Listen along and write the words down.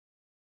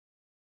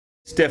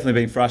It's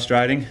definitely been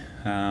frustrating.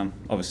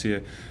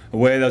 Obviously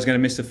aware that I was going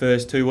to miss the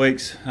first 2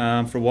 weeks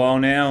for a while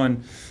now,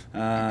 and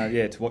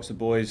yeah, to watch the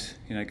boys,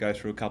 go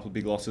through a couple of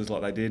big losses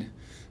like they did,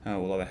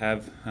 or like they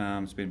have,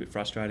 it's been a bit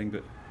frustrating.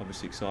 But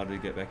obviously excited to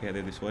get back out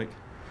there this week.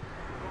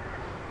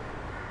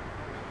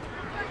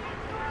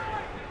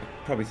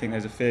 Probably think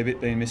there's a fair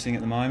bit being missing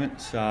at the moment,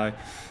 so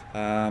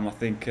I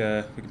think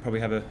we can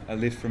probably have a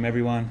lift from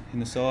everyone in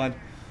the side.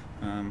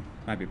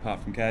 Maybe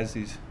apart from Kaz,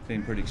 he's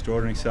been pretty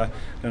extraordinary, so I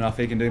don't know if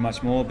he can do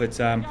much more. But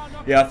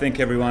yeah, I think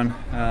everyone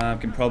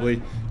can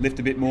probably lift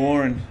a bit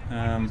more, and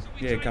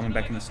yeah, coming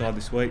back in the side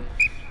this week,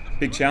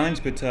 big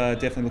challenge, but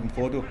definitely looking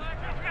forward to it.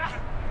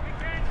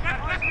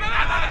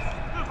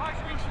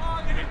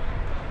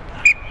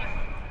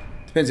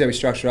 Depends how we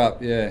structure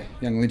up. Yeah,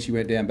 young Lynchy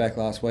went down back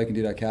last week and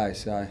did okay,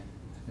 so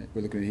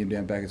we're looking at him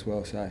down back as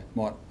well. So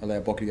might allow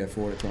Bock to go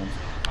forward at times.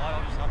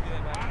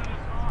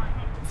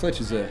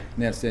 Fletcher's an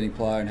outstanding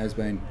player and has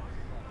been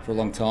for a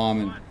long time,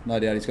 and no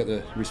doubt he's got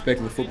the respect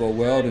of the football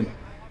world. And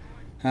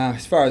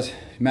as far as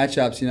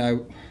matchups,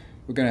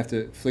 we're going to have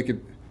to flick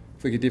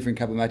a different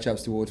couple of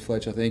matchups towards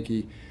Fletcher. I think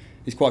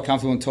he's quite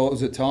comfortable in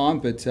talls at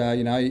times, but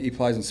he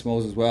plays in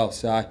smalls as well.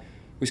 So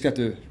we just have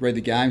to read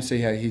the game,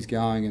 see how he's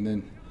going, and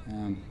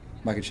then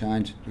make a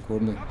change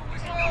accordingly.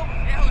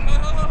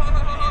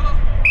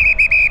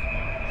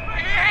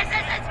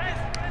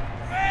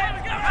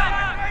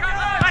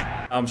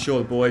 I'm sure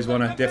the boys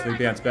want to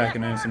definitely bounce back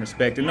and earn some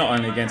respect, and not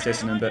only against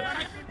Essendon, but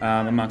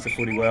amongst the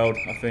footy world.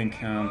 I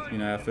think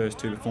our first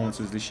two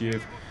performances this year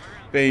have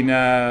been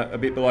a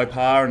bit below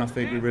par, and I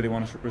think we really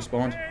want to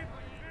respond.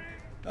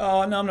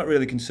 Oh no, I'm not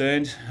really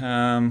concerned.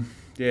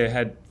 Yeah,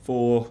 had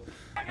 4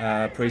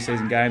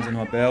 pre-season games on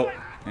my belt,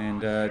 and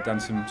done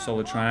some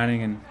solid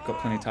training and got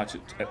plenty of touch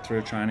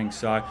through training.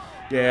 So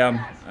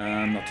yeah,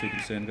 I'm not too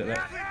concerned about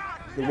that.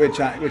 But we're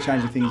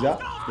changing things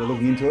up. We're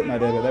looking into it, no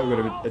doubt about that. We've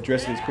got to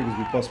address it as quick as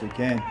we possibly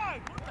can.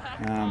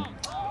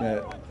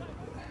 It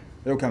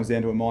all comes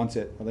down to a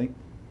mindset, I think.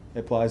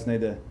 Our players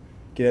need to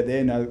get out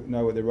there,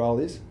 know what their role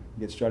is,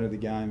 get straight into the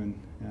game,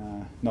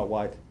 and not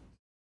wait.